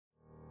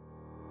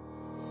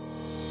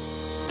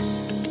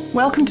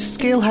Welcome to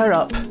Scale Her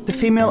Up, the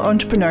Female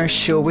Entrepreneurs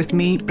Show with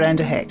me,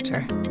 Brenda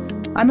Hector.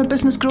 I'm a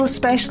business growth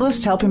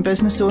specialist helping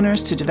business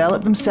owners to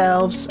develop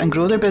themselves and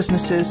grow their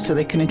businesses so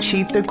they can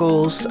achieve their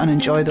goals and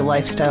enjoy the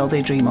lifestyle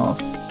they dream of.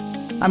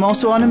 I'm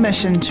also on a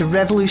mission to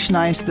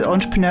revolutionise the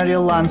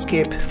entrepreneurial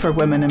landscape for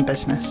women in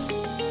business.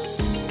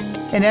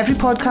 In every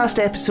podcast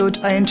episode,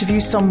 I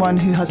interview someone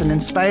who has an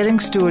inspiring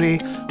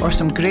story or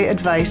some great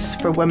advice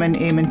for women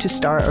aiming to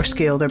start or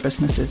scale their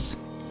businesses.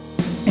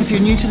 If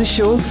you're new to the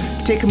show,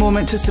 take a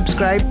moment to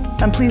subscribe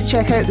and please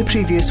check out the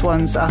previous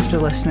ones after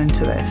listening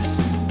to this.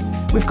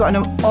 We've got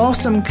an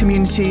awesome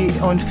community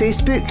on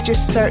Facebook.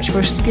 Just search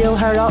for Scale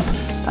Her Up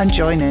and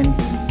join in.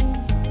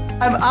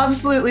 I'm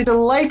absolutely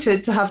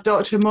delighted to have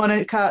Dr.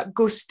 Monika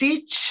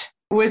Gostic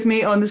with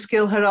me on the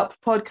Scale Her Up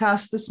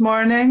podcast this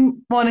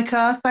morning.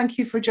 Monika, thank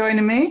you for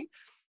joining me.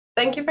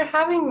 Thank you for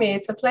having me.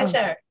 It's a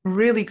pleasure.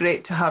 Really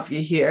great to have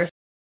you here.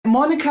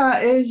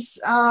 Monika is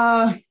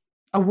an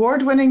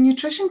award-winning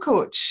nutrition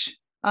coach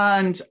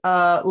and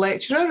a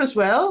lecturer as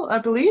well, I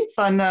believe,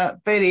 and a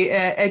very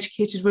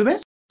educated woman.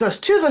 There's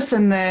two of us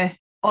on the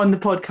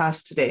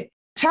podcast today.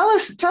 Tell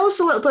us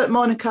a little bit,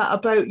 Monika,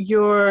 about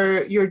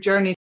your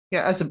journey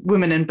as a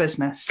woman in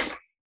business.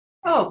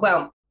 Oh,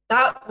 well,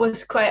 that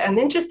was quite an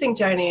interesting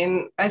journey,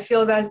 and I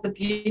feel that's the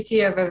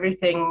beauty of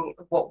everything.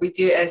 What we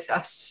do as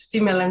us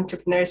female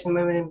entrepreneurs and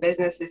women in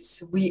business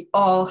is we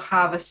all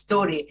have a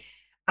story,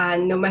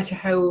 and no matter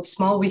how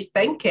small we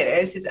think it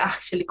is, it's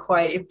actually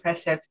quite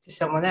impressive to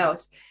someone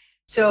else.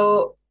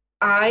 So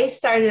I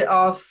started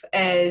off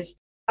as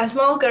a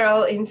small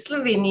girl in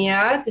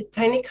Slovenia, the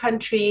tiny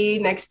country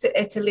next to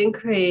Italy and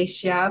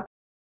Croatia.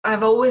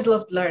 I've always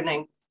loved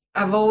learning.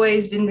 I've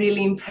always been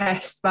really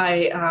impressed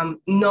by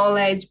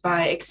knowledge,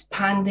 by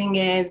expanding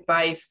it,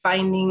 by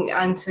finding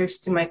answers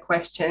to my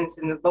questions.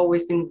 And I've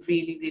always been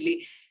really,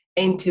 really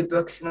into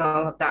books and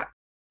all of that.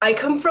 I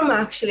come from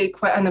actually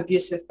quite an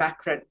abusive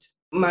background.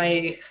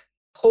 My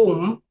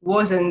home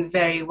wasn't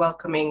very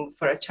welcoming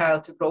for a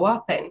child to grow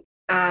up in.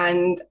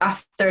 And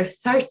after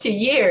 30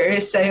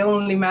 years, I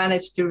only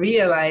managed to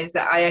realize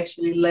that I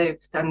actually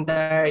lived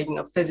under,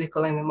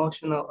 physical and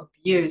emotional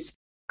abuse.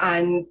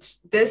 And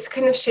this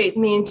kind of shaped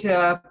me into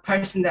a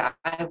person that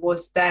I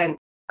was then.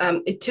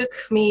 It took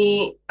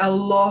me a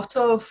lot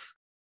of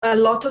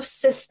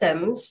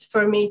systems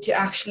for me to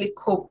actually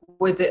cope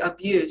with the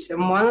abuse.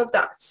 And one of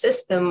that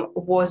system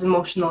was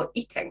emotional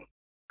eating.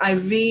 I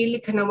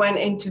really kind of went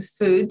into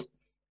food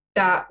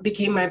that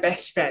became my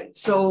best friend.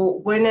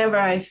 So whenever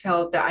I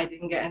felt that I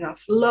didn't get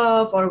enough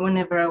love, or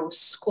whenever I was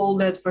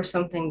scolded for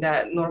something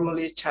that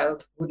normally a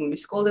child wouldn't be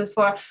scolded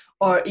for,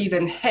 or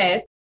even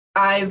hit,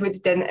 I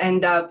would then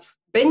end up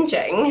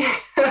binging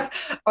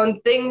on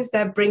things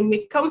that bring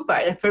me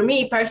comfort. And for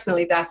me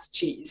personally, that's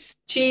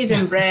cheese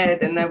and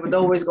bread. And I would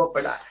always go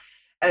for that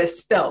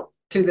still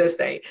to this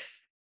day.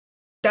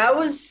 That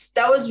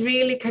was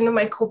really kind of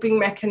my coping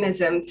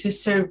mechanism to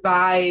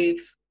survive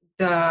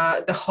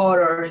the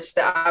horrors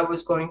that I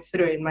was going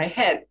through in my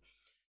head.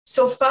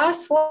 So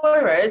fast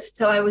forward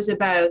till I was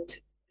about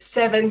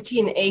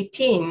 17,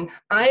 18,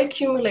 I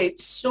accumulate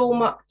so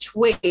much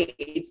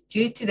weight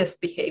due to this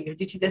behavior,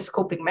 due to this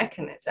coping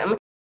mechanism,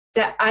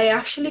 that I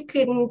actually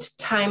couldn't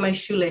tie my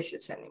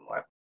shoelaces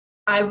anymore.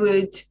 I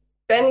would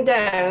bend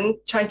down,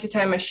 try to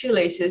tie my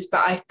shoelaces, but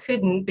I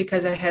couldn't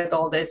because I had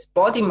all this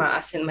body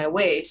mass in my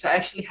way. So I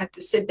actually had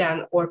to sit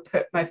down or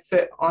put my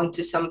foot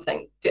onto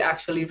something to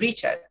actually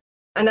reach it.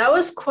 And that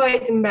was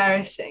quite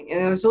embarrassing.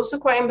 And it was also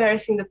quite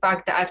embarrassing the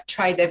fact that I've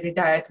tried every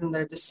diet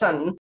under the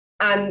sun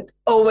and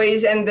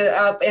always ended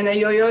up in a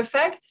yo-yo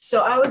effect.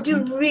 So I would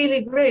do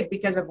really great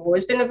because I've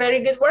always been a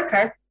very good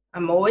worker.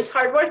 I'm always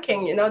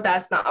hardworking,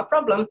 that's not a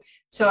problem.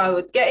 So I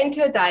would get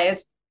into a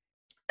diet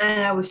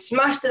and I would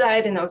smash the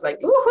diet and I was like,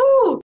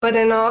 woohoo! But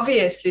then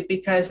obviously,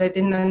 because I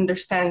didn't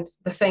understand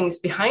the things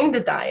behind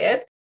the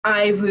diet,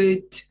 I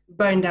would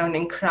burn down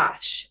and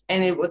crash,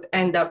 and it would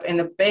end up in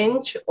a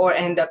binge or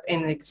end up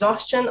in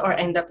exhaustion or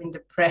end up in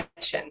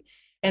depression.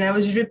 And I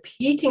was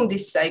repeating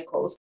these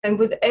cycles. And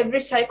with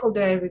every cycle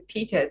that I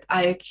repeated,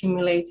 I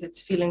accumulated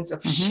feelings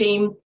of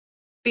shame,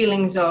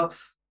 feelings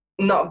of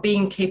not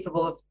being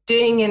capable of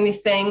doing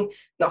anything,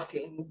 not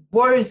feeling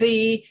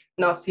worthy,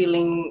 not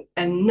feeling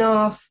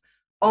enough.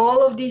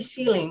 All of these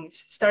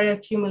feelings started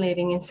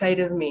accumulating inside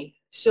of me.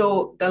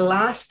 So the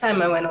last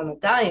time I went on a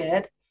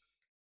diet,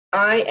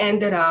 I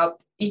ended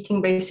up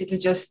eating basically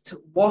just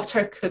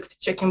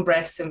water-cooked chicken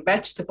breasts and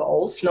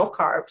vegetables, no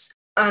carbs,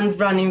 and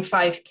running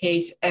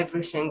 5Ks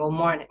every single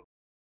morning.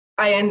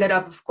 I ended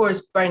up, of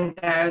course, burned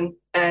down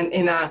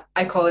and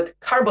I call it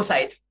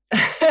carbocide.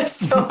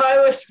 So I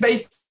was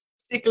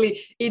basically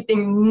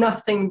eating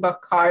nothing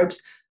but carbs,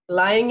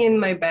 lying in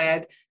my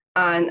bed,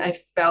 and I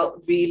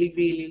felt really,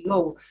 really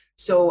low.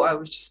 So I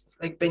was just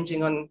like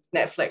binging on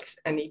Netflix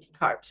and eating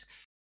carbs.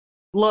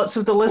 Lots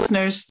of the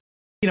listeners,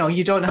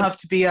 you don't have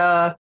to be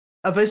a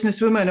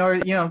businesswoman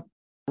or,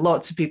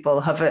 lots of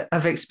people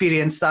have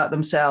experienced that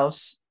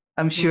themselves.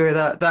 I'm sure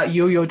that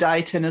yo-yo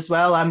dieting as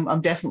well.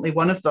 I'm definitely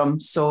one of them.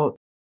 So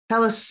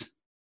tell us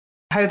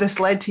how this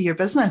led to your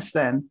business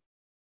then.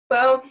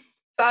 Well,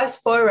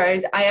 fast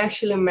forward, I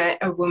actually met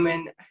a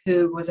woman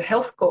who was a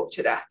health coach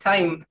at that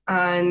time,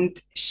 and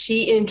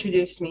she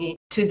introduced me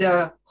to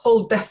the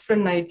whole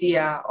different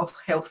idea of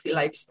healthy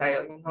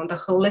lifestyle, the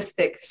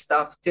holistic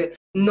stuff, to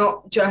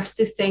not just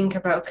to think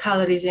about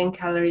calories in,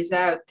 calories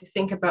out, to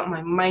think about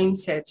my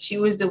mindset. She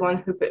was the one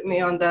who put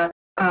me on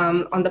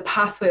the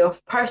pathway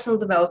of personal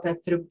development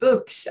through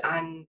books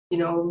and,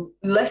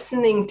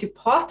 listening to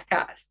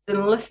podcasts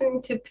and listening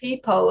to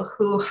people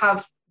who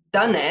have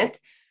done it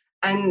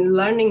and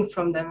learning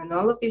from them and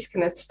all of these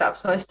kind of stuff.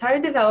 So I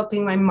started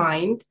developing my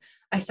mind.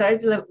 I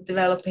started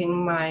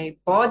developing my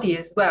body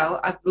as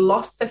well. I've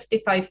lost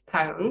 55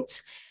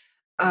 pounds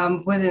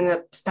within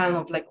a span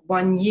of like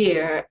 1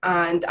 year,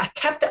 and I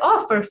kept it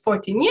off for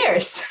 14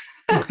 years.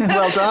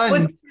 Well done.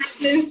 With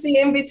pregnancy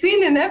in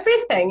between and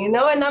everything, and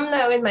I'm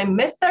now in my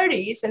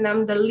mid-30s, and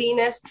I'm the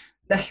leanest,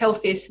 the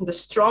healthiest, and the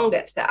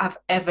strongest that I've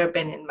ever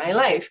been in my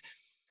life.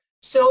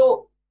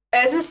 So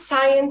as a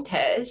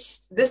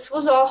scientist, this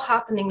was all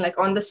happening like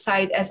on the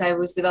side as I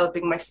was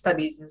developing my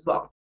studies as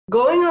well.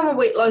 Going on a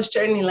weight loss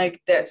journey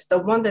like this, the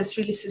one that's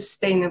really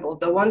sustainable,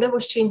 the one that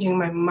was changing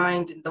my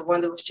mind and the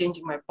one that was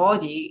changing my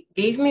body,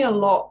 gave me a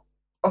lot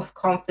of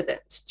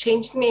confidence,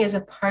 changed me as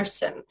a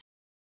person,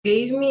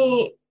 gave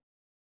me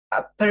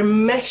a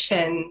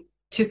permission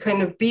to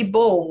kind of be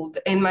bold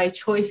in my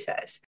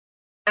choices.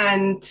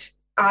 And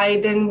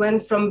I then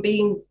went from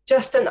being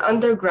just an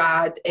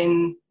undergrad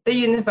in the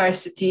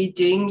university,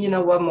 doing,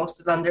 what most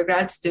of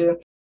undergrads do.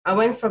 I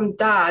went from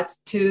that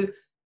to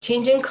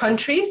changing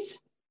countries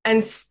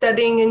and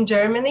studying in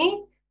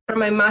Germany for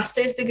my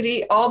master's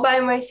degree all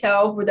by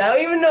myself without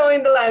even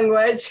knowing the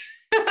language.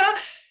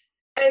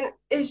 And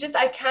it's just,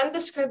 I can't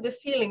describe the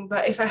feeling,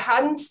 but if I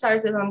hadn't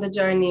started on the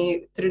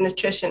journey through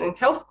nutrition and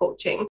health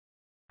coaching,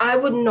 I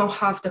would not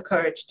have the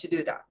courage to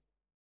do that.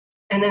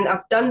 And then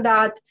I've done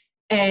that.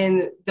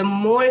 And the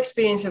more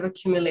experience I've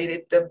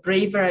accumulated, the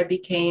braver I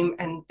became.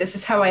 And this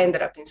is how I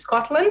ended up in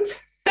Scotland,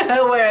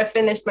 where I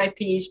finished my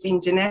PhD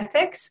in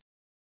genetics.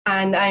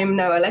 And I'm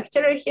now a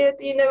lecturer here at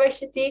the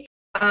university.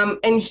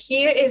 And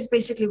here is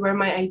basically where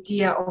my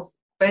idea of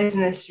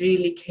business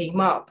really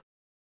came up.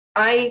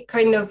 I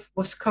kind of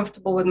was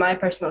comfortable with my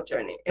personal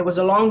journey. It was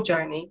a long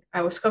journey.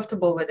 I was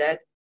comfortable with it.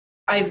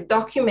 I've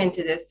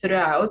documented it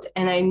throughout,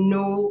 and I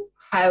know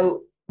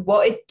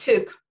what it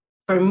took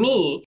for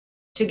me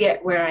to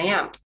get where I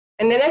am.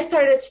 And then I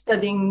started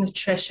studying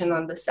nutrition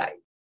on the side.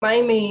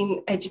 My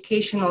main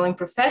educational and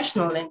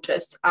professional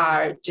interests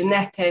are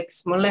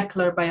genetics,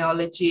 molecular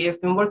biology.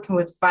 I've been working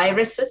with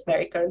viruses,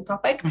 very current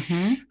topic.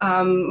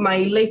 Mm-hmm.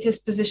 My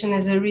latest position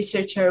as a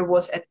researcher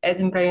was at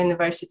Edinburgh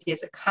University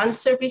as a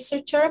cancer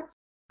researcher.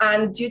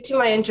 And due to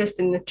my interest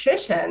in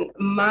nutrition,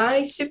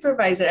 my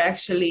supervisor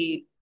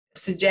actually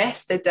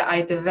suggested that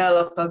I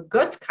develop a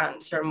gut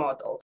cancer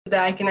model so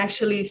that I can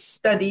actually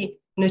study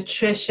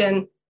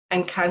nutrition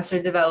and cancer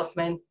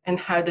development and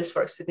how this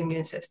works with the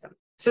immune system.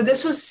 So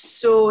this was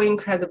so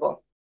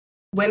incredible.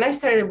 When I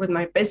started with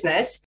my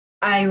business,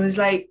 I was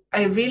like,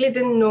 I really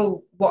didn't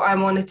know what I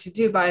wanted to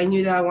do, but I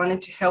knew that I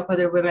wanted to help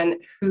other women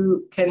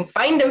who can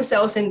find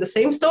themselves in the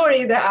same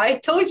story that I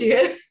told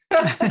you.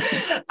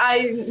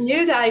 I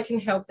knew that I can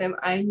help them.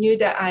 I knew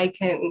that I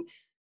can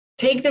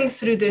take them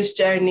through this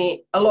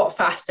journey a lot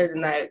faster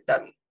than I've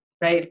done,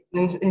 right?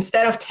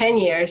 Instead of 10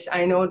 years,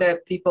 I know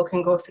that people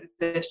can go through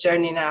this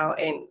journey now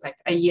in like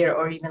a year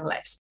or even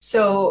less.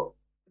 So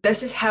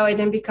this is how I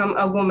then become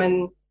a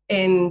woman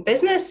in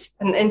business,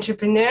 an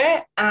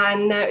entrepreneur.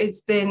 And now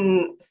it's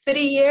been 4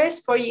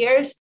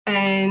 years,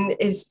 and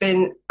it's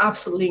been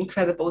absolutely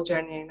incredible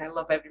journey. And I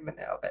love every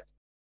minute of it.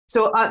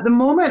 So at the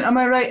moment, am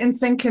I right in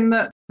thinking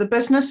that the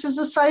business is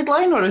a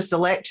sideline, or is the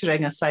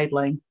lecturing a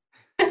sideline?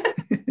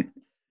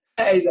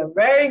 That is a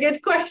very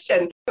good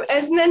question.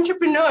 As an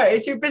entrepreneur,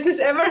 is your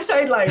business ever a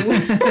sideline?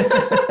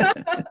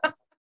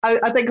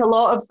 I think a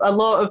lot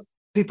of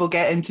people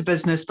get into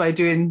business by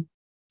doing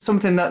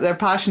something that they're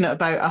passionate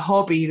about, a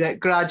hobby that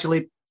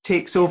gradually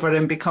takes over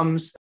and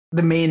becomes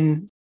the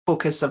main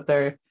focus of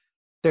their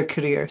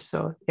career.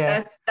 So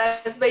yeah,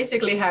 that's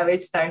basically how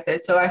it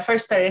started. So I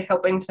first started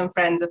helping some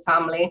friends and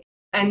family,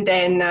 and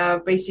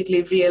then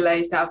basically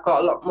realized that I've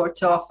got a lot more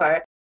to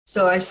offer.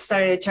 So I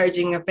started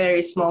charging a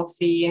very small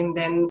fee, and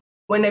then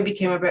when I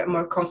became a bit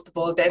more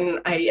comfortable, then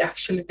I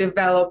actually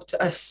developed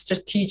a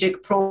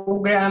strategic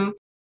program,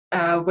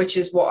 which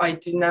is what I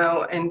do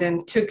now, and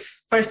then took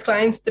first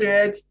clients through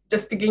it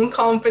just to gain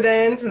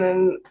confidence, and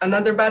then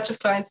another batch of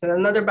clients and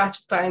another batch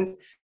of clients.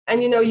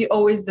 And, you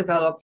always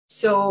develop.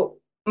 So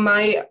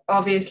my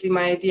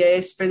idea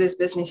is for this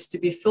business to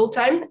be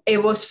full-time.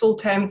 It was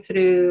full-time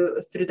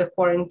through the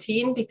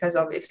quarantine because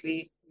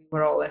obviously we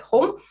were all at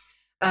home.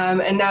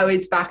 And now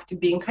it's back to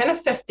being kind of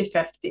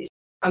 50-50.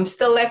 I'm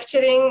still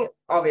lecturing,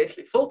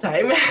 obviously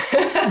full-time.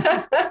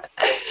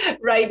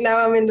 Right now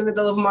I'm in the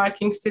middle of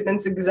marking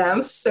students'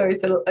 exams, so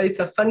it's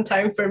a fun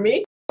time for me.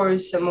 Of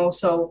course, I'm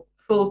also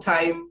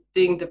full-time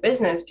doing the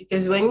business,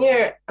 because when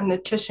you're a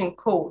nutrition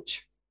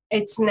coach,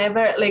 it's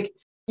never like,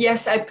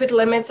 yes, I put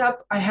limits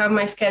up. I have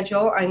my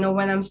schedule. I know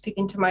when I'm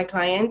speaking to my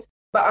clients,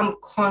 but I'm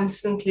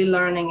constantly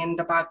learning in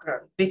the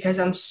background because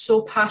I'm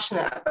so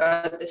passionate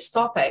about this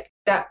topic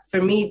that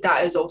for me,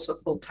 that is also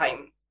full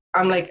time.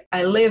 I'm like,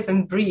 I live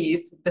and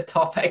breathe the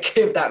topic,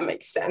 if that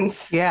makes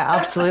sense. Yeah,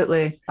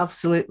 absolutely.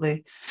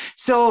 Absolutely.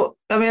 So,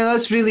 I mean,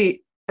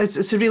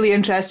 it's a really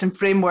interesting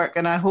framework.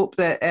 And I hope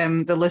that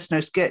the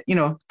listeners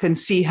can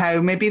see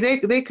how maybe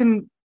they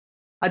can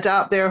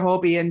adapt their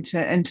hobby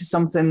into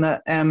something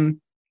that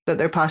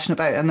they're passionate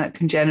about and that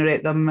can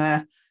generate them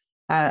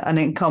an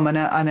income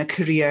and a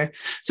career.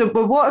 So,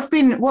 but what have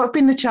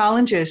been the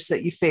challenges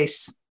that you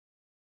face?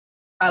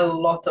 A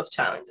lot of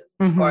challenges,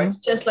 of course,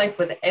 just like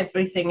with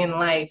everything in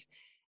life.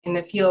 And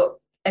I feel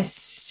as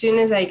soon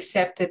as I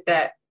accepted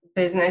that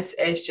business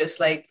is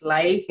just like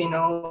life,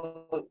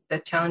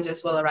 the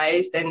challenges will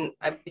arise, then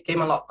I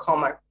became a lot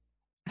calmer.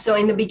 So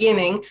in the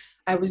beginning,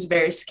 I was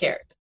very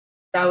scared.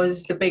 That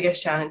was the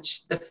biggest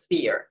challenge, the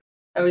fear.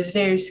 I was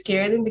very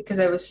scared, and because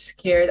I was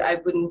scared, I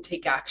wouldn't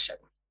take action.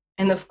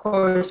 And of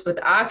course, with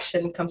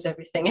action comes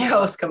everything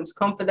else, comes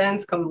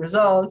confidence, come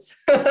results.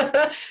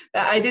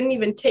 I didn't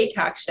even take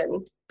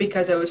action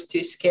because I was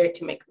too scared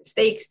to make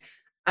mistakes.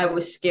 I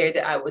was scared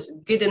that I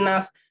wasn't good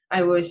enough. I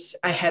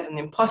had an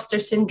imposter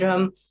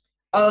syndrome,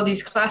 all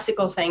these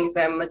classical things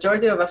that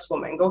majority of us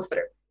women go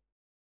through.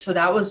 So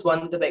that was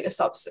one of the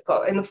biggest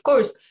obstacles. And of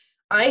course,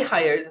 I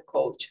hired a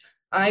coach.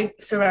 I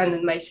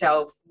surrounded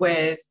myself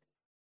with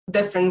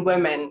different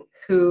women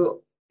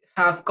who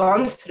have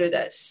gone through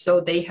this. So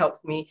they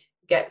helped me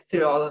get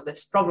through all of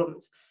these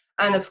problems.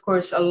 And of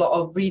course, a lot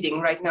of reading.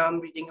 Right now,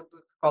 I'm reading a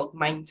book called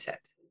Mindset.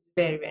 It's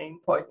very, very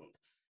important.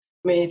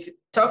 I mean, if you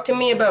talk to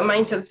me about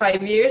mindset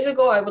 5 years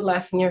ago, I would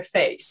laugh in your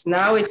face.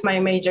 Now it's my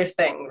major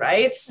thing,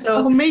 right?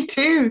 So, me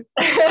too.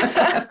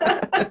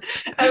 I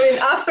mean,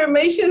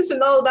 affirmations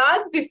and all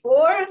that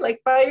before,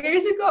 like 5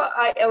 years ago,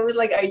 I was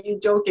like, are you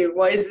joking?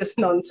 What is this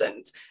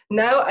nonsense?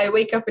 Now I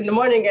wake up in the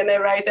morning and I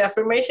write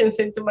affirmations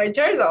into my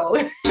journal.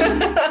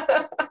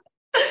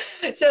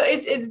 So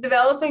it's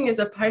developing as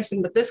a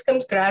person, but this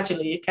comes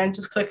gradually. You can't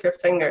just click your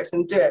fingers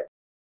and do it.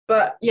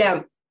 But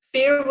yeah,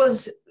 fear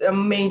was a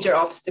major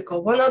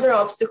obstacle. One other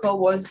obstacle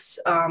was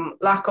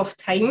lack of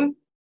time.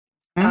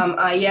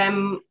 I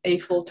am a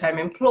full-time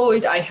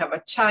employed. I have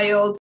a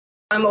child.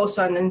 I'm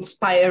also an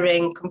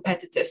inspiring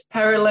competitive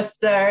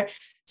powerlifter.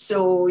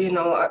 So,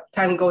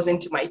 time goes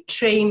into my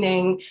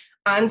training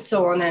and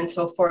so on and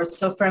so forth.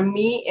 So for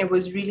me, it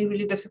was really,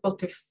 really difficult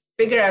to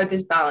figure out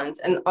this balance.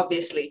 And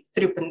obviously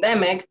through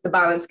pandemic, the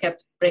balance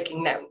kept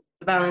breaking down.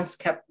 The balance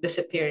kept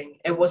disappearing.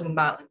 It wasn't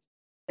balanced.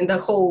 And the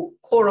whole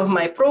core of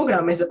my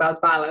program is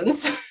about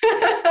balance.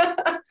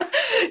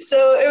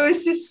 So it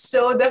was just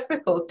so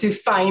difficult to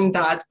find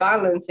that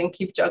balance and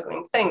keep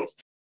juggling things.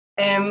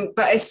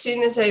 But as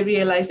soon as I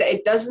realized that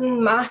it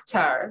doesn't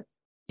matter,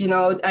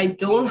 I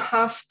don't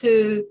have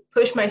to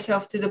push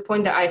myself to the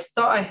point that I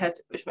thought I had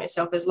to push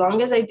myself. As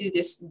long as I do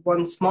this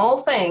one small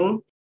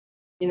thing,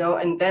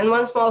 and then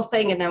one small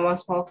thing, and then one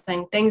small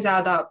thing, things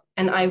add up,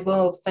 and I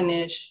will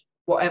finish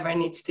whatever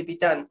needs to be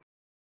done.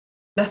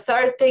 The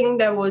third thing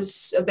that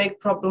was a big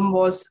problem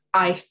was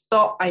I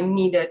thought I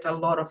needed a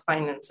lot of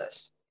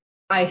finances.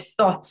 I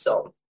thought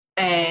so.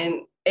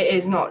 And it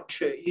is not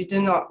true. You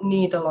do not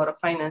need a lot of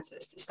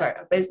finances to start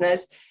a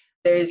business.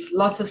 There's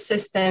lots of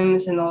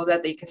systems and all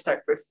that you can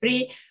start for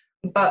free.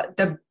 But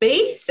the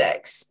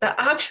basics, the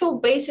actual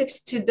basics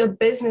to the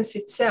business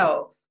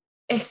itself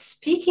is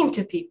speaking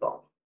to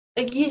people.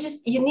 Like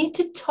you need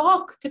to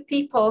talk to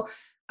people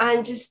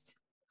and just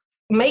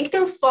make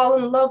them fall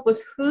in love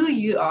with who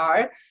you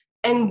are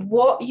and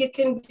what you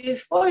can do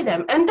for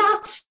them. And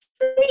that's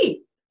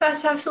free.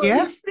 That's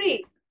absolutely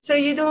free. So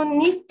you don't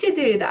need to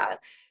do that.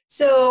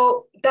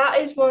 So that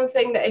is one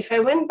thing that if I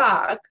went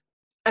back,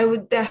 I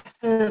would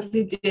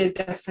definitely do it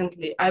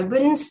differently. I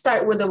wouldn't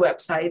start with a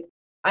website.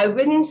 I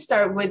wouldn't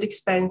start with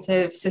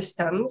expensive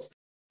systems.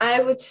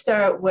 I would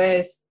start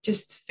with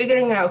just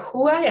figuring out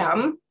who I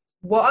am,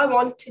 what I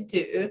want to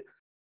do,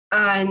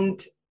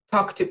 and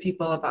talk to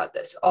people about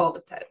this all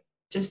the time.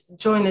 Just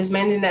join as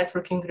many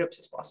networking groups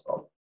as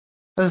possible.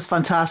 That's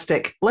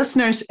fantastic.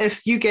 Listeners,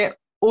 if you get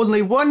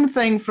only one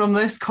thing from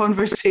this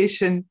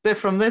conversation,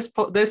 from this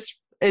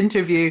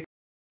interview,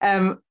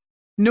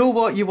 know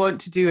what you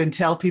want to do and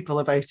tell people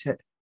about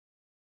it.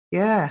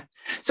 Yeah.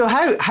 So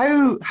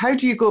how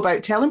do you go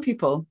about telling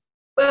people?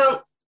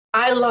 Well,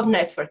 I love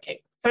networking.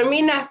 For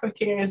me,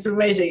 networking is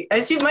amazing.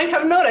 As you might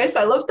have noticed,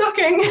 I love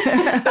talking.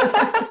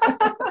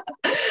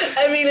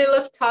 I really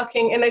love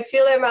talking. And I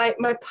feel like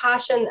my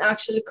passion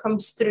actually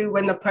comes through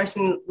when the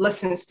person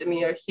listens to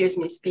me or hears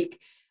me speak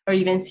or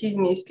even sees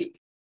me speak.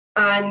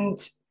 And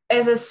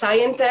as a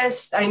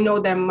scientist, I know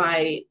that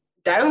my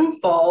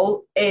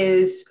downfall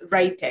is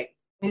writing.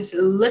 It's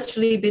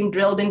literally been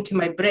drilled into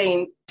my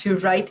brain to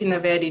write in a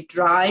very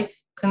dry,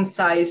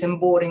 concise, and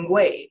boring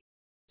way.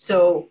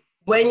 So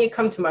when you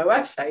come to my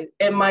website,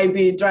 it might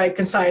be dry,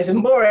 concise,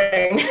 and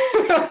boring.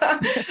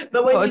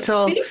 But when you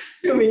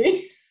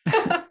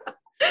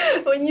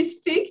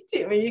speak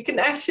to me, you can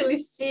actually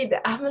see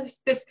that I'm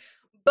this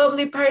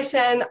bubbly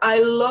person. I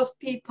love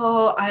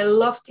people. I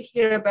love to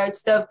hear about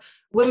stuff.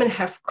 Women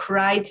have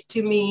cried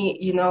to me,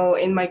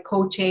 in my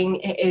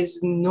coaching. It is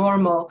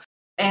normal.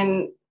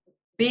 And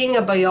being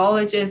a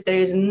biologist, there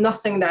is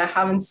nothing that I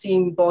haven't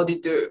seen body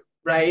do,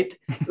 right?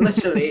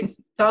 Literally.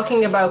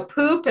 Talking about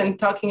poop and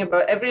talking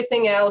about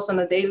everything else on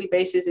a daily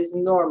basis is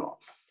normal.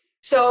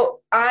 So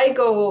I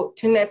go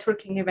to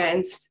networking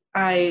events.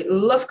 I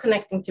love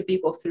connecting to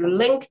people through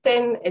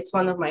LinkedIn. It's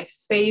one of my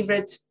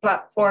favorite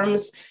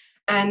platforms.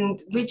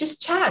 And we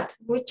just chat.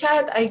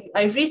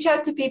 I reach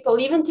out to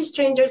people, even to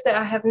strangers that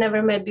I have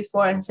never met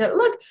before, and said,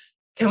 look,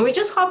 can we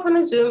just hop on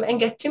a Zoom and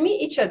get to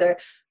meet each other?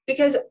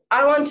 Because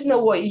I want to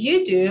know what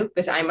you do,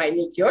 because I might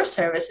need your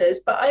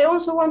services, but I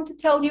also want to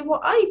tell you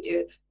what I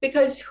do,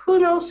 because who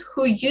knows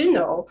who you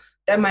know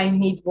that might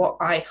need what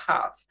I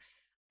have.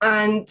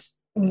 And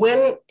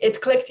when it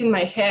clicked in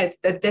my head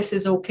that this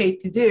is okay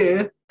to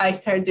do, I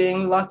started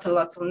doing lots and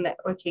lots of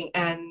networking.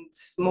 And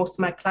most of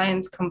my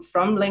clients come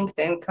from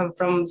LinkedIn, come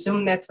from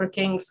Zoom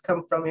networkings,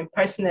 come from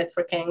in-person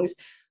networkings,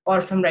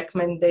 or from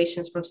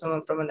recommendations from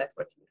someone from a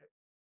networking group.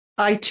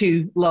 I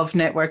too love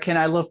networking.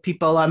 I love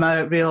people. I'm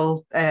a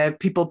real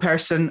people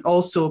person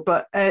also,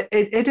 but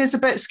it is a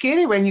bit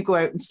scary when you go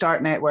out and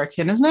start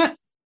networking, isn't it?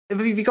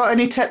 Have you got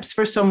any tips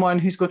for someone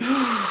who's going,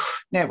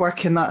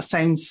 networking, that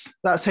sounds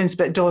a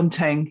bit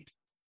daunting?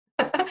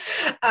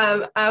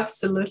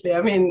 Absolutely.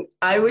 I mean,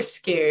 I was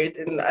scared,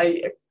 and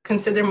I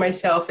consider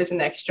myself as an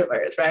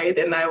extrovert, right?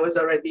 And I was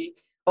already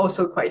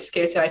also quite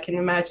scared. So I can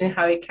imagine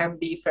how it can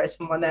be for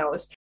someone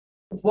else.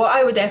 What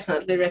I would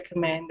definitely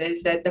recommend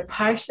is that the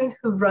person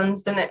who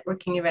runs the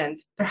networking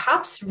event,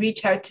 perhaps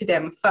reach out to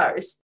them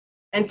first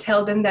and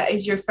tell them that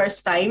is your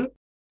first time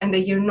and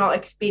that you're not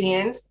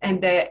experienced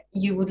and that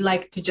you would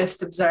like to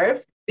just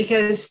observe,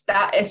 because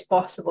that is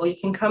possible. You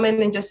can come in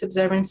and just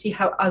observe and see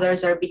how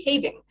others are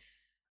behaving.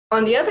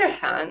 On the other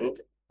hand,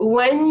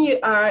 when you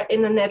are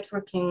in a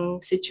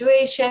networking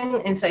situation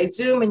inside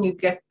Zoom and you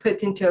get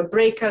put into a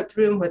breakout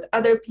room with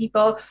other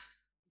people,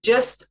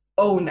 just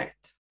own it.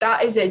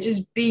 That is it.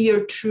 Just be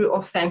your true,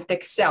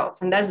 authentic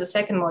self. And that's the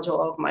second module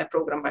of my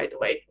program, by the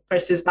way.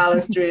 First is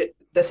balance through.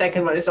 The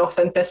second one is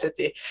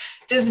authenticity.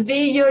 Just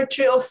be your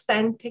true,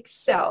 authentic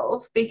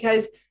self,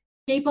 because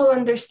people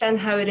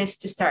understand how it is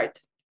to start.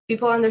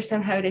 People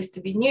understand how it is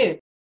to be new.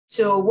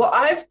 So what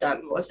I've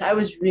done was I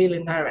was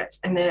really nervous.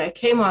 And then I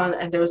came on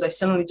and there was like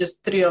suddenly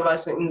just 3 of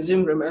us in the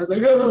Zoom room. I was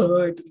like,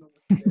 oh, I don't know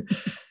what to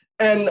do.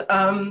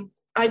 And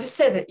I just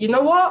said, you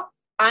know what?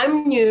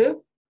 I'm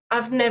new.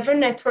 I've never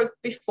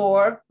networked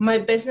before. My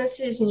business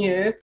is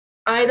new.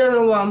 I don't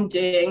know what I'm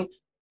doing,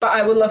 but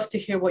I would love to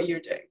hear what you're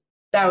doing.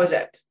 That was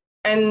it.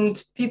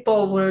 And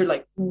people were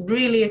like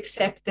really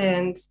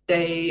accepting.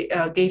 They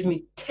gave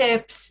me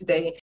tips.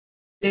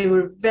 They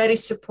were very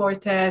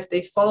supportive.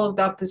 They followed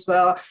up as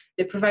well.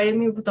 They provided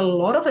me with a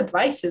lot of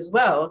advice as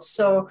well.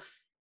 So,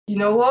 you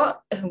know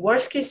what?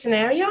 Worst case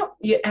scenario,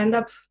 you end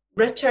up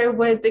richer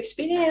with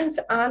experience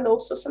and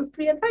also some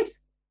free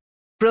advice.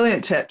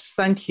 Brilliant tips.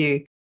 Thank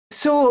you.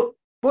 So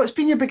what's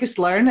been your biggest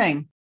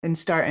learning in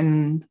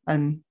starting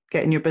and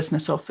getting your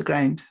business off the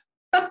ground?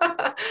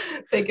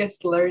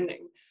 Biggest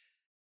learning.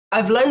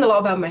 I've learned a lot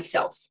about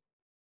myself.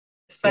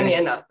 It's funny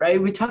enough,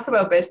 right? We talk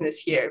about business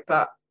here,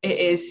 but it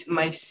is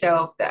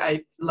myself that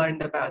I've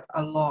learned about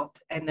a lot.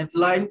 And I've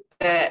learned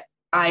that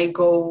I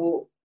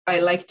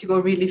like to go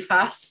really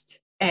fast,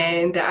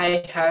 and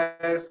I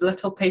have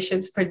little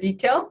patience for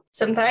detail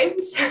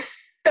sometimes.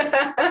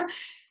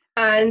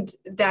 And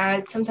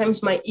that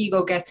sometimes my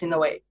ego gets in the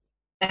way.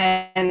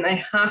 And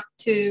I have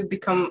to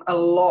become a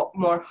lot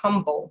more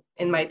humble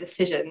in my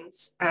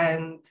decisions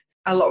and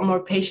a lot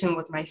more patient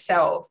with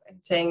myself, and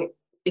saying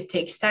it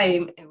takes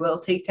time, it will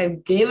take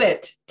time, give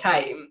it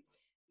time.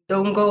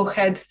 Don't go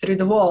head through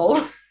the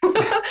wall.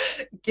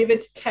 Give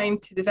it time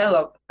to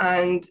develop.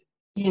 And,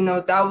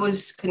 that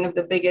was kind of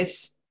the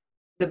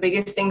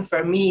biggest thing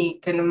for me,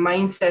 kind of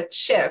mindset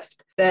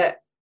shift,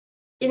 that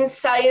in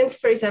science,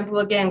 for example,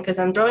 again, because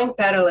I'm drawing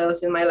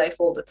parallels in my life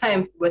all the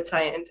time with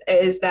science,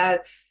 is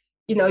that,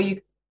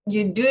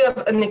 you do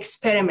an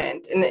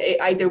experiment and it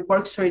either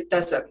works or it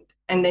doesn't.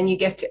 And then you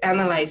get to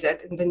analyze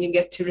it and then you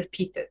get to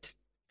repeat it.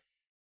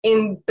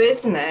 In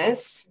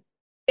business,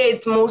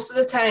 it's most of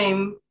the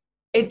time,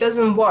 it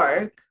doesn't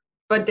work,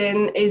 but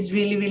then it's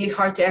really, really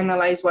hard to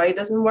analyze why it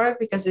doesn't work,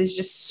 because there's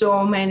just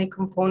so many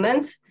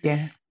components.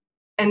 Yeah.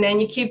 And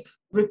then you keep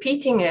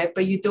repeating it,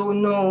 but you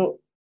don't know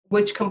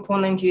which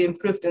component you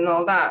improved and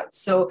all that.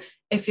 So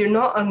if you're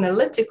not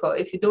analytical,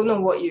 if you don't know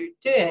what you're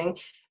doing,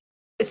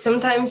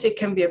 sometimes it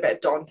can be a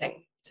bit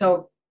daunting.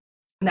 So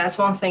that's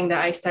one thing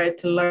that I started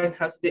to learn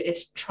how to do,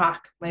 is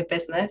track my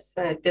business.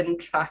 And I didn't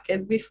track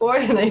it before,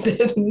 and I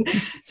didn't.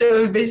 So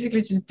I was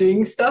basically just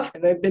doing stuff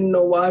and I didn't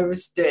know what I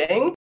was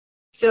doing.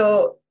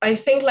 So I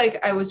think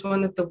like I was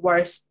one of the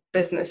worst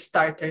business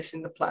starters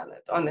in the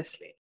planet,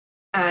 honestly.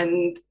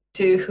 And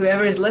to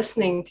whoever is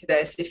listening to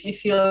this, if you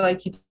feel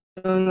like you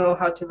don't know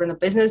how to run a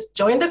business,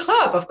 join the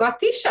club. I've got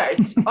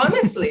t-shirts.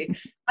 Honestly,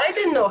 I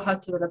didn't know how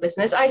to run a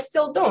business. I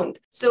still don't.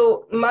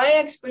 So my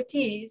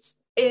expertise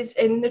is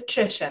in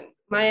nutrition.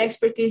 My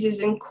expertise is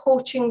in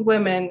coaching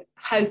women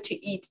how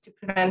to eat to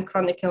prevent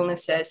chronic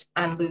illnesses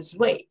and lose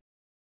weight.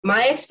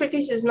 My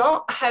expertise is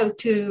not how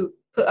to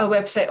put a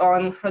website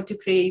on, how to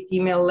create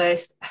email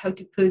list, how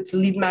to put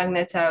lead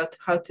magnets out,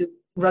 how to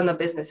run a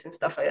business and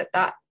stuff like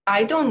that.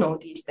 I don't know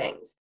these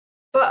things,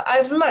 but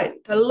I've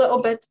learned a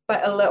little bit by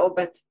a little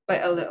bit by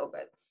a little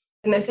bit.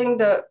 And I think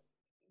that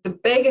the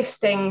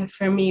biggest thing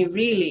for me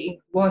really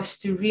was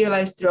to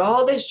realize through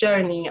all this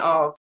journey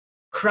of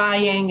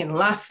crying and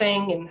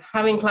laughing and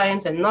having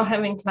clients and not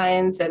having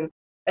clients and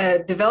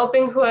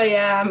developing who I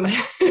am.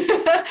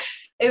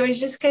 It was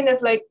just kind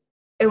of like,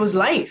 it was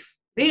life,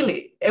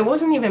 really. It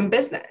wasn't even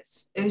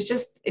business. It was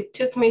just, it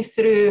took me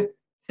through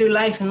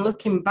life. And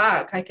looking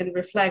back, I can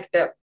reflect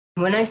that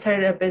when I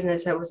started a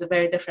business, I was a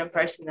very different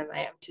person than I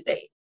am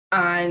today.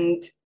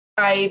 And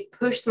I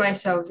pushed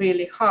myself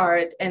really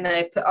hard and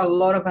I put a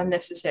lot of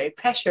unnecessary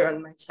pressure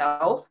on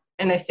myself.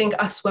 And I think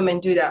us women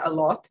do that a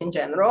lot in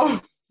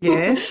general.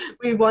 Yes.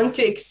 We want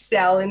to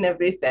excel in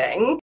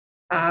everything.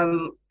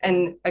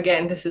 And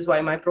again, this is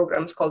why my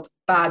program is called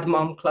Bad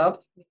Mom Club,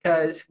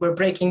 because we're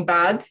breaking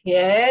bad.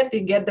 Yeah, do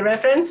you get the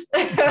reference?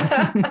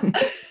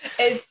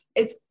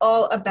 It's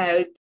all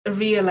about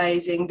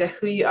realizing that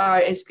who you are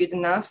is good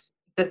enough.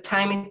 The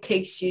time it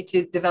takes you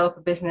to develop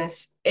a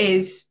business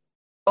is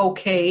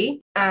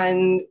okay,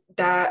 and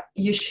that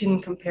you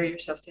shouldn't compare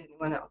yourself to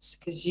anyone else,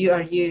 because you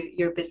are you,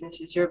 your business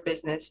is your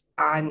business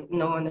and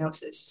no one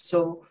else's.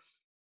 So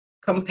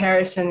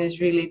comparison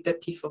is really the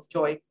thief of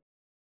joy.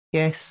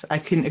 Yes, I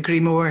couldn't agree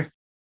more.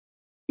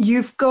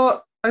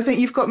 I think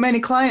you've got many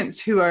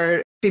clients who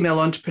are female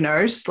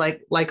entrepreneurs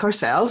like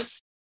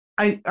ourselves.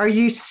 Are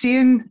you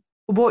seeing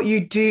what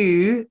you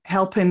do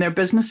helping their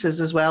businesses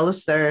as well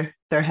as their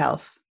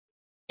health?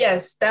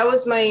 Yes, that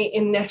was my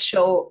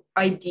initial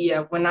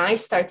idea when I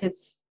started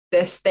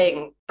this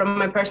thing. From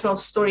my personal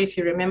story, if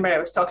you remember, I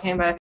was talking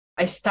about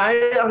I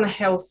started on a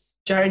health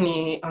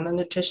journey, on a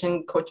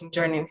nutrition coaching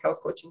journey and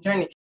health coaching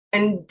journey.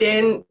 And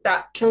then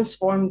that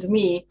transformed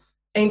me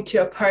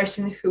into a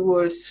person who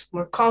was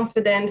more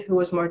confident, who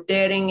was more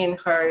daring in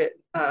her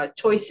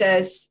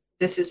choices.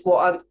 This is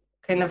what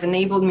kind of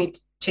enabled me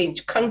to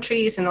change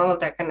countries and all of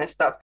that kind of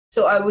stuff.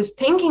 So I was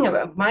thinking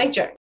about my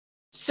journey.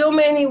 So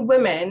many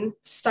women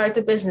start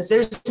a business.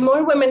 There's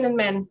more women than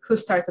men who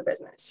start a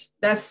business.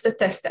 That's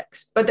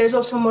statistics. But there's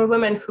also more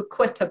women who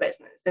quit a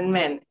business than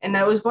men. And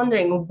I was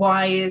wondering,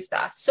 why is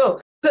that? So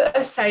put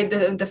aside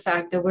the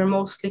fact that we're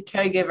mostly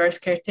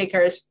caregivers,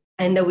 caretakers,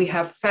 and that we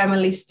have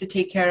families to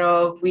take care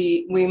of.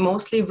 We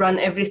mostly run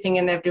everything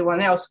and everyone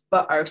else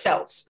but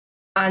ourselves.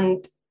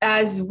 And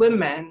as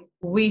women,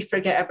 we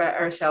forget about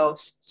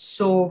ourselves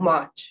so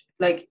much.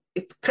 Like,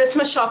 it's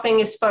Christmas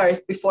shopping is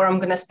first before I'm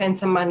going to spend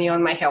some money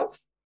on my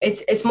health.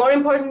 It's more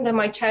important that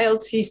my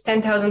child sees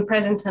 10,000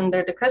 presents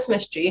under the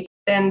Christmas tree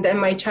than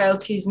my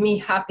child sees me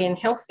happy and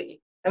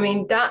healthy. I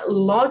mean, that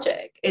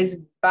logic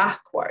is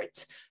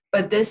backwards,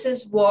 but this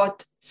is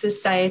what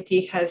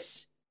society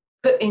has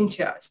put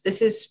into us.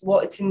 This is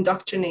what's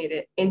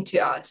indoctrinated into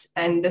us.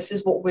 And this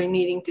is what we're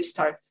needing to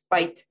start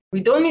fight. We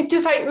don't need to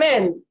fight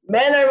men.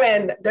 Men are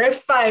men. They're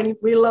fine.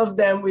 We love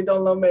them. We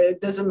don't love them. It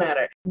doesn't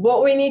matter.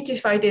 What we need to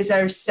fight is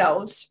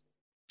ourselves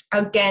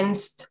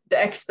against the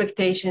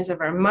expectations of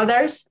our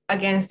mothers,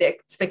 against the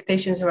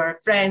expectations of our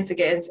friends,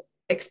 against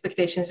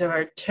expectations of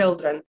our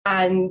children.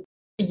 And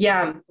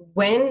yeah,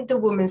 when the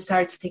woman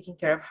starts taking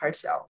care of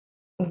herself,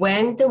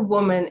 when the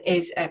woman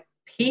is at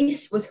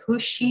peace with who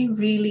she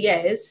really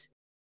is,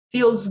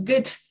 feels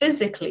good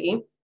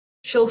physically,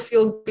 she'll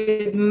feel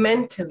good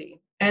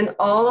mentally. And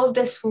all of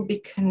this will be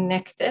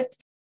connected.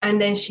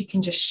 And then she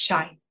can just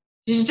shine.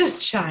 She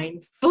just shine,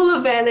 full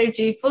of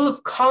energy, full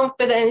of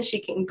confidence. She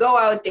can go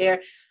out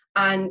there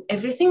and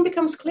everything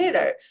becomes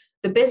clearer.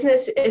 The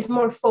business is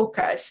more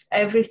focused.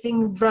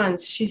 Everything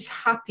runs. She's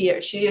happier.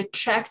 She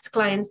attracts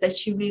clients that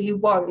she really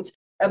wants.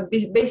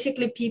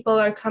 Basically, people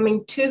are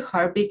coming to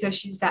her because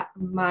she's that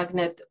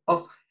magnet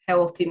of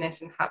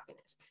healthiness and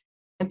happiness.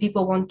 And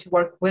people want to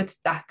work with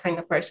that kind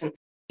of person.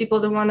 People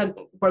don't want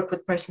to work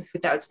with a person who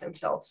doubts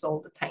themselves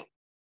all the time.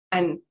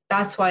 And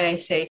that's why I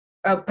say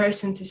a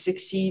person to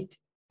succeed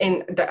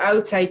in the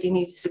outside, you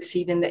need to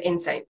succeed in the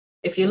inside.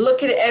 If you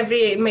look at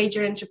every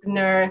major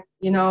entrepreneur,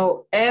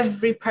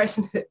 every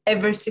person who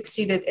ever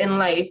succeeded in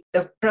life,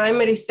 the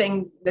primary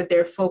thing that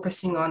they're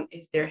focusing on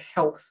is their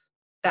health.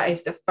 That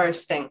is the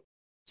first thing.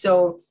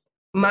 So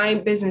my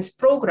business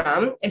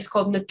program is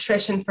called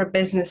Nutrition for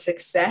Business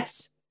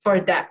Success for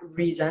that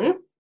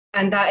reason.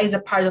 And that is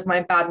a part of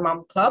my Bad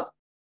Mom Club.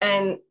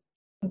 And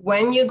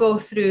when you go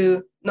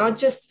through not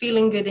just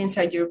feeling good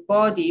inside your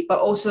body, but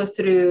also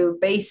through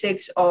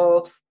basics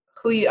of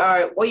who you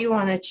are, what you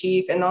want to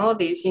achieve, and all of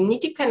these, you need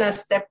to kind of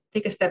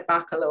take a step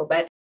back a little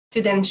bit to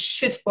then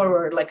shoot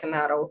forward like an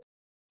arrow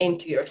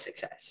into your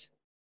success.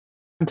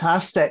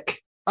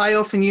 Fantastic. I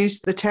often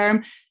use the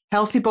term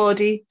healthy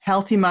body,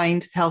 healthy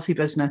mind, healthy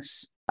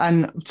business.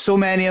 And so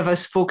many of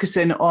us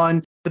focusing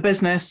on the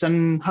business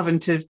and having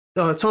to,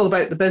 it's all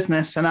about the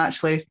business and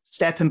actually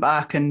stepping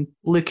back and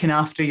looking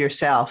after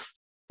yourself.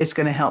 is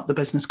going to help the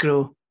business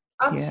grow.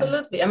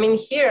 Absolutely. Yeah. I mean,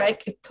 here I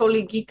could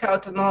totally geek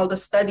out on all the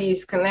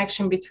studies,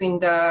 connection between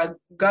the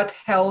gut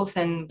health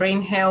and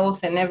brain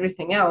health and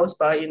everything else.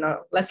 But,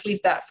 let's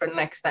leave that for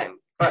next time.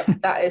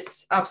 But that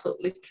is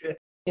absolutely true.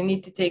 You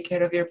need to take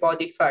care of your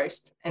body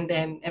first, and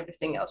then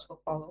everything else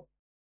will follow.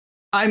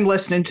 I'm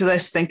listening to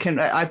this thinking,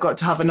 I've got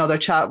to have another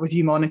chat with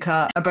you,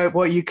 Monica, about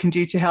what you can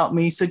do to help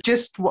me. So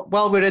just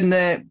while we're in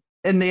the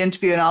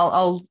interview, and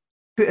I'll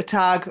put a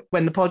tag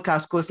when the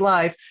podcast goes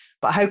live,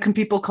 but how can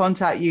people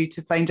contact you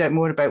to find out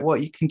more about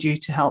what you can do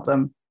to help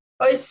them?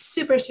 Oh, it's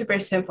super, super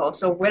simple.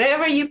 So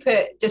wherever you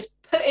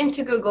just put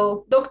into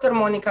Google Dr.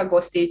 Monica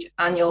Gostic,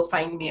 and you'll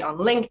find me on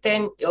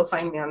LinkedIn, you'll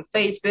find me on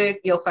Facebook,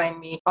 you'll find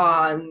me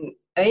on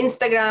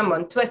Instagram,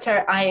 on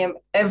Twitter. I am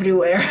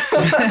everywhere.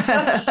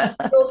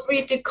 Feel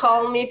free to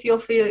call me. Feel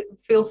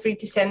free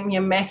to send me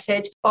a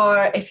message.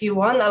 Or if you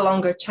want a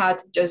longer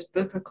chat, just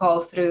book a call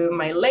through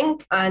my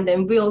link, and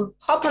then we'll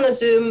hop on a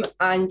Zoom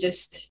and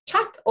just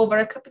chat over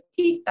a cup of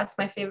tea. That's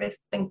my favorite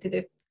thing to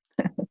do.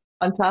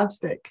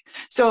 Fantastic.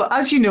 So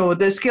as you know,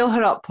 the Scale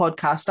Her Up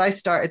podcast, I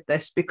started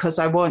this because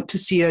I want to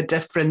see a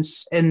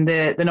difference in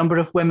the number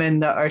of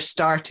women that are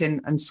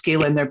starting and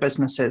scaling their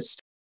businesses.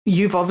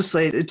 You've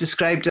obviously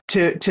described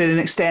to an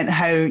extent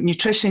how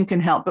nutrition can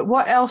help, but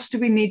what else do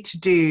we need to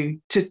do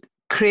to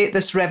create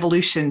this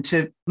revolution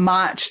to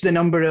match the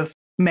number of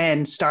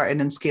men starting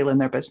and scaling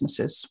their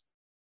businesses?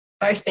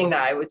 First thing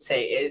that I would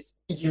say is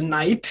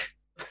unite.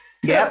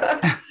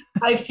 Yep.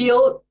 I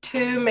feel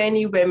too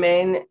many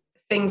women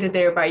think that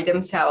they're by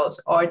themselves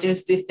or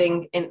just do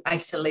things in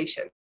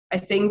isolation. I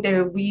think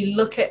that we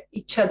look at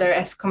each other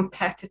as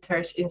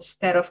competitors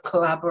instead of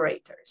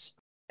collaborators.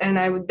 And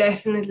I would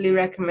definitely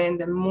recommend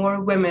that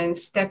more women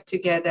step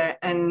together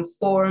and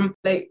form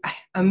like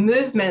a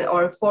movement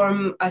or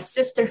form a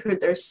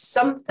sisterhood or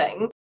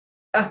something,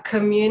 a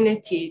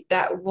community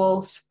that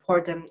will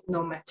support them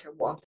no matter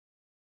what.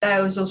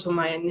 That was also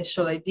my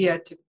initial idea,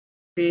 to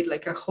create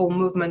like a whole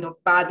movement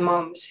of bad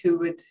moms who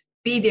would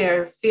be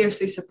there,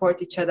 fiercely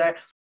support each other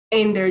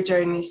in their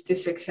journeys to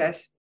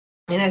success.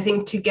 And I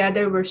think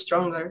together we're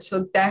stronger.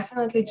 So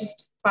definitely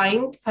just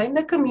find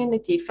a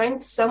community, find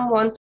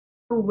someone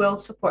who will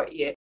support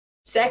you.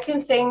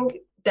 Second thing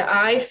that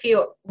I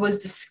feel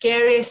was the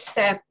scariest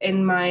step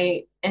in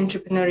my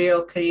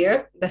entrepreneurial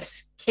career, the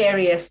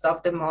scariest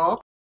of them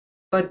all,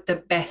 but the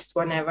best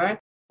one ever,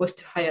 was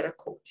to hire a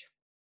coach.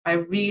 I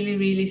really,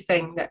 really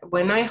think that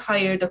when I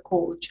hired a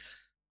coach,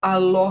 a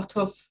lot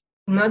of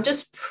not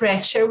just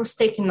pressure was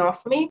taken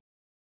off me,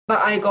 but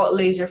I got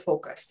laser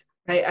focused,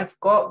 right?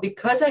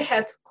 Because I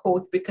had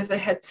coach, because I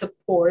had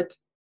support,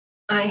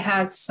 I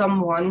had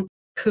someone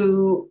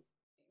who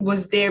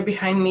was there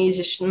behind me,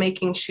 just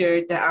making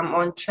sure that I'm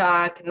on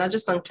track, not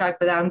just on track,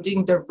 but I'm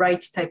doing the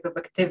right type of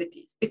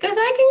activities, because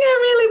I can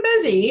get really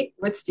busy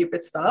with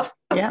stupid stuff,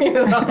 yeah.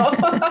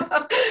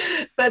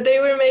 But they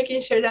were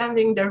making sure that I'm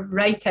doing the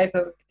right type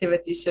of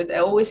activities. So they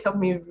always helped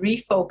me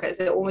refocus.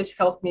 It always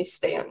helped me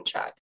stay on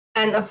track.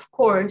 And of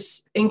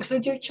course,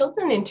 include your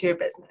children into your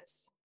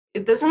business.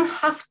 It doesn't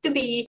have to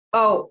be,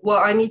 oh, well,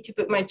 I need to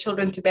put my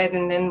children to bed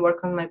and then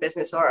work on my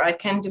business, or I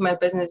can't do my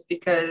business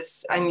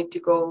because I need to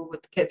go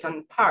with the kids on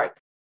the park.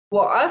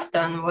 What I've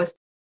done was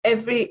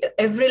every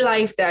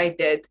life that I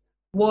did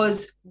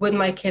was with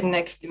my kid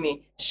next to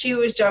me. She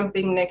was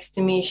jumping next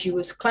to me. She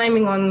was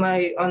climbing on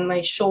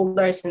my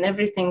shoulders and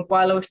everything,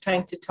 while I was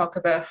trying to talk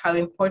about how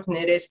important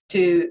it is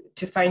to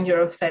find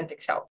your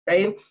authentic self,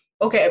 right?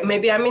 Okay,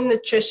 maybe I'm in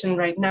nutrition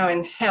right now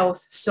and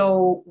health.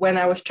 So when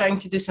I was trying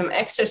to do some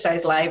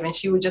exercise live and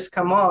she would just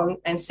come on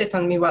and sit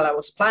on me while I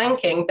was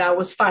planking, that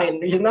was fine,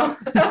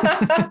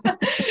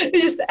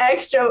 Just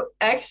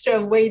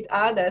extra weight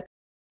added.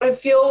 I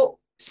feel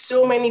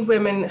so many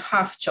women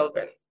have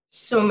children.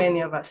 So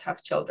many of us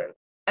have children.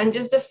 And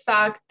just the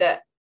fact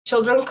that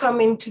children come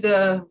into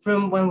the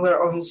room when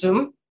we're on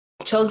Zoom,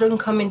 children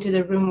come into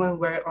the room when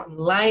we're on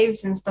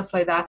lives and stuff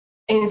like that,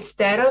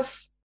 instead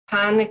of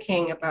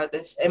panicking about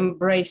this,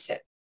 embrace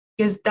it,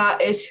 because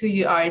that is who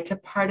you are. It's a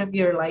part of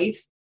your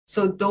life.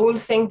 So don't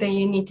think that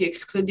you need to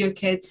exclude your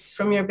kids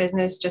from your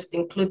business. Just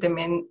include them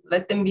in,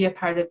 let them be a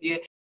part of you.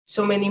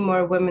 So many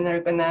more women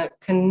are going to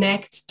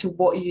connect to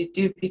what you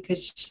do,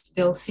 because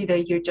they'll see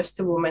that you're just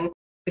a woman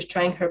who's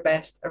trying her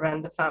best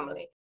around the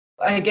family.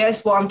 I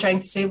guess what I'm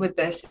trying to say with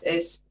this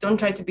is, don't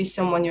try to be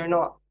someone you're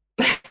not.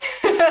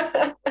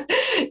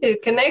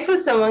 Connect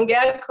with someone,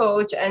 get a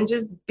coach, and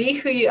just be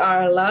who you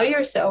are. Allow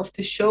yourself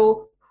to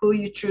show who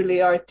you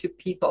truly are to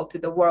people, to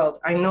the world.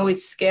 I know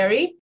it's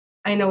scary.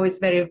 I know it's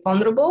very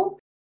vulnerable,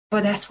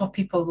 but that's what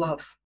people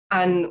love.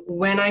 And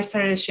when I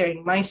started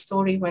sharing my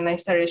story, when I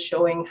started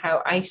showing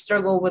how I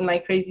struggle with my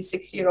crazy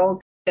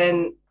 6-year-old,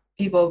 then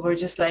people were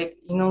just like,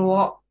 you know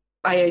what?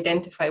 I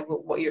identify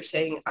with what you're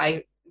saying.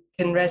 I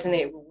can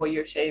resonate with what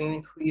you're saying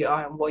and who you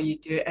are and what you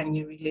do, and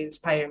you really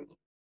inspire me.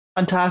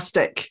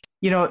 Fantastic.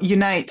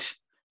 Unite.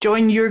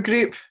 Join your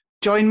group,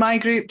 join my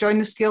group, join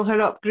the Scale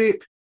Her Up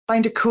group,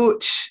 find a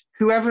coach,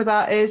 whoever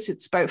that is.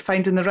 It's about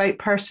finding the right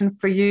person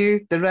for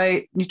you, the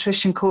right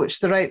nutrition coach,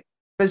 the right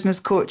business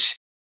coach.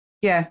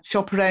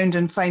 shop around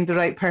and find the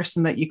right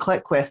person that you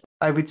click with,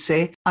 I would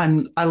say.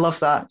 And I love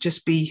that.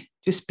 Just be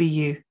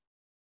you.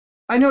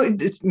 I know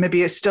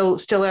maybe it's still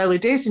early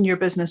days in your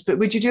business, but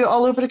would you do it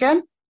all over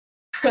again?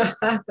 The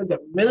 $1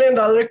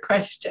 million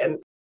question.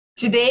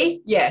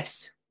 Today,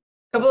 yes.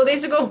 A couple of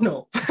days ago,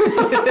 no.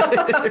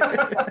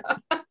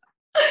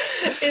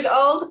 It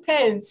all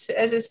depends.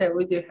 As I said,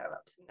 we do have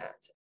ups and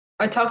downs.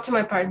 I talk to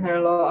my partner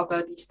a lot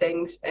about these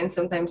things, and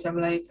sometimes I'm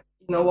like,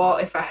 you know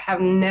what? If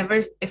I've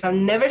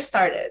never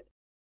started,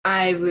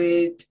 I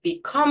would be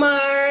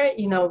calmer.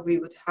 You know, we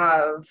would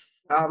have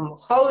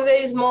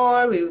holidays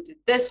more. We would do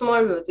this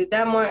more. We would do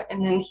that more.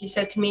 And then he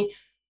said to me,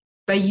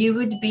 "But you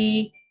would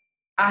be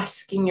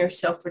asking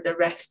yourself for the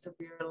rest of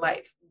your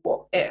life,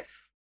 what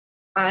if?"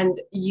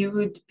 And you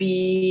would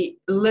be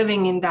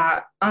living in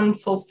that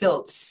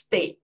unfulfilled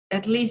state.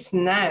 At least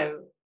now,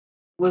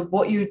 with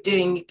what you're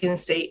doing, you can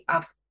say,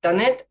 I've done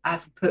it.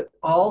 I've put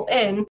all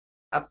in.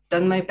 I've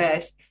done my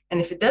best. And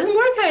if it doesn't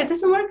work out, it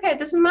doesn't work out. It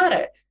doesn't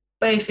matter.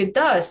 But if it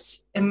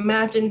does,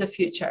 imagine the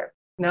future.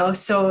 No,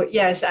 so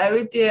yes, I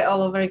would do it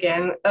all over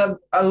again.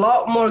 A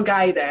lot more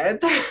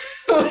guided.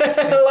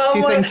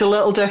 Do things a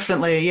little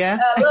differently, yeah?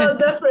 A little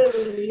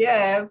differently,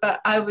 yeah. But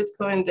I would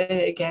go and do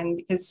it again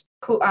because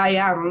who I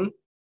am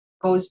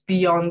goes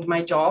beyond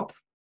my job,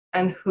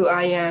 and who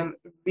I am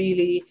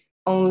really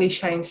only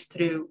shines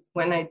through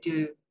when I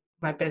do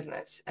my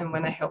business and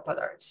when I help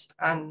others.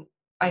 And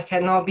I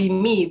cannot be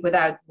me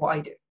without what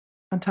I do.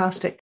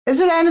 Fantastic. Is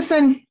there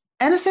anything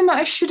that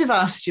I should have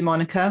asked you,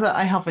 Monica, that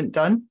I haven't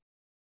done?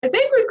 I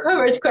think we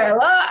covered quite a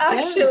lot,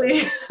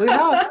 actually. Yeah, we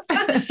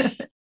have.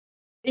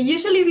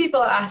 Usually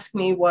people ask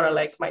me what are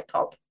like my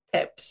top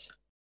tips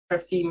for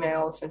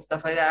females and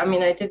stuff like that. I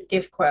mean, I did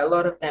give quite a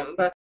lot of them,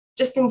 but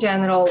just in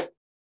general,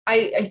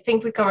 I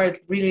think we covered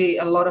really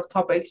a lot of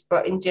topics,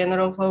 but in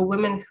general, for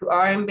women who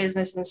are in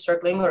business and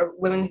struggling, or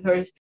women who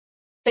are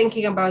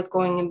thinking about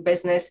going in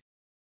business,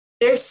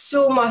 there's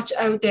so much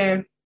out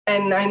there.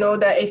 And I know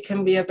that it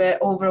can be a bit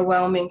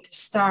overwhelming to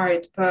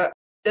start, but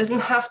it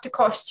doesn't have to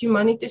cost you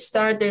money to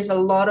start. There's a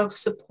lot of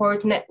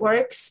support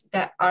networks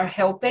that are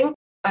helping.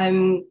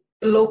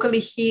 Locally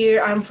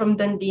here, I'm from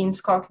Dundee in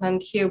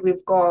Scotland. Here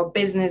we've got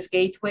Business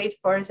Gateway,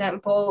 for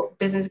example.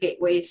 Business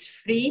Gateway is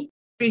free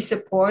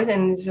support,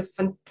 and it's a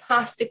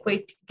fantastic way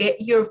to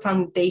get your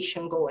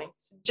foundation going.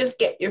 So just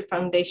get your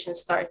foundation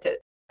started.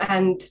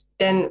 And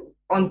then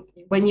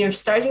when you're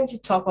starting to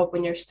top up,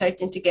 when you're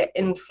starting to get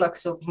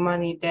influx of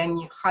money, then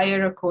you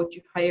hire a coach,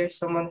 you hire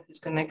someone who's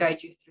going to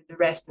guide you through the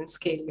rest and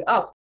scale you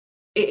up.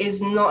 It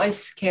is not as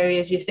scary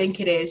as you think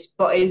it is,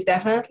 but it's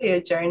definitely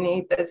a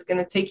journey that's going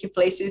to take you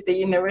places that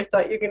you never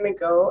thought you're going to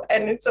go.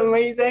 And it's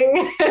amazing.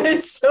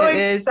 It's so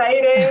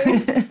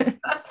exciting.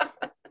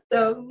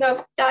 So,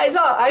 no, that is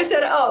all. I've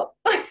said it all.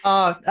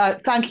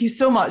 Thank you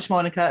so much,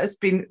 Monica. It's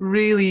been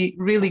really,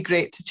 really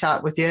great to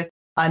chat with you.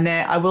 And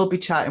I will be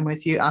chatting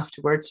with you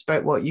afterwards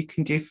about what you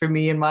can do for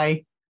me and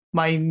my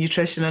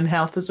nutrition and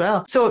health as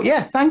well. So,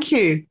 yeah, thank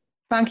you.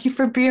 Thank you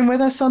for being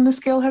with us on the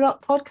Scale Her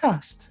Up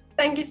podcast.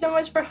 Thank you so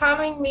much for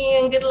having me,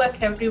 and good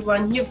luck,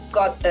 everyone. You've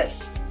got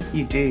this.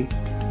 You do.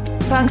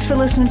 Thanks for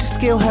listening to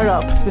Scale Her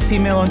Up, the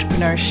Female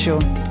Entrepreneurs Show.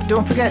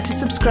 Don't forget to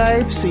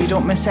subscribe so you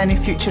don't miss any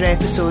future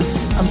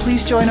episodes, and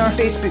please join our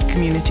Facebook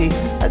community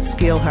at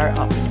Scale Her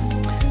Up.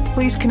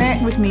 Please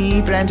connect with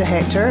me, Brenda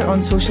Hector,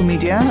 on social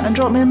media and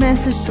drop me a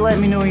message to let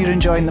me know you're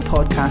enjoying the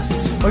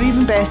podcasts, or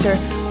even better,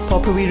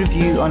 pop a wee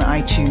review on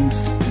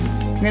iTunes.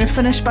 I'm going to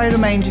finish by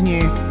reminding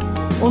you,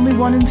 only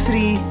 1 in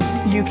 3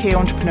 UK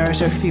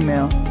entrepreneurs are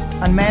female,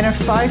 and men are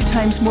 5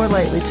 times more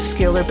likely to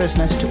scale their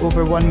business to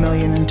over 1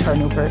 million in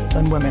turnover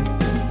than women.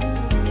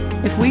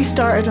 If we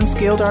started and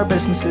scaled our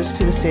businesses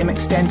to the same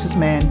extent as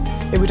men,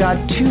 it would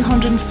add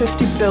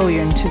 250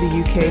 billion to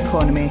the UK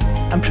economy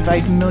and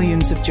provide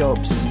millions of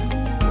jobs.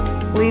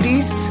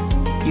 Ladies,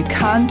 you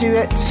can do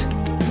it,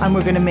 and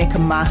we're going to make a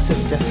massive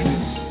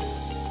difference.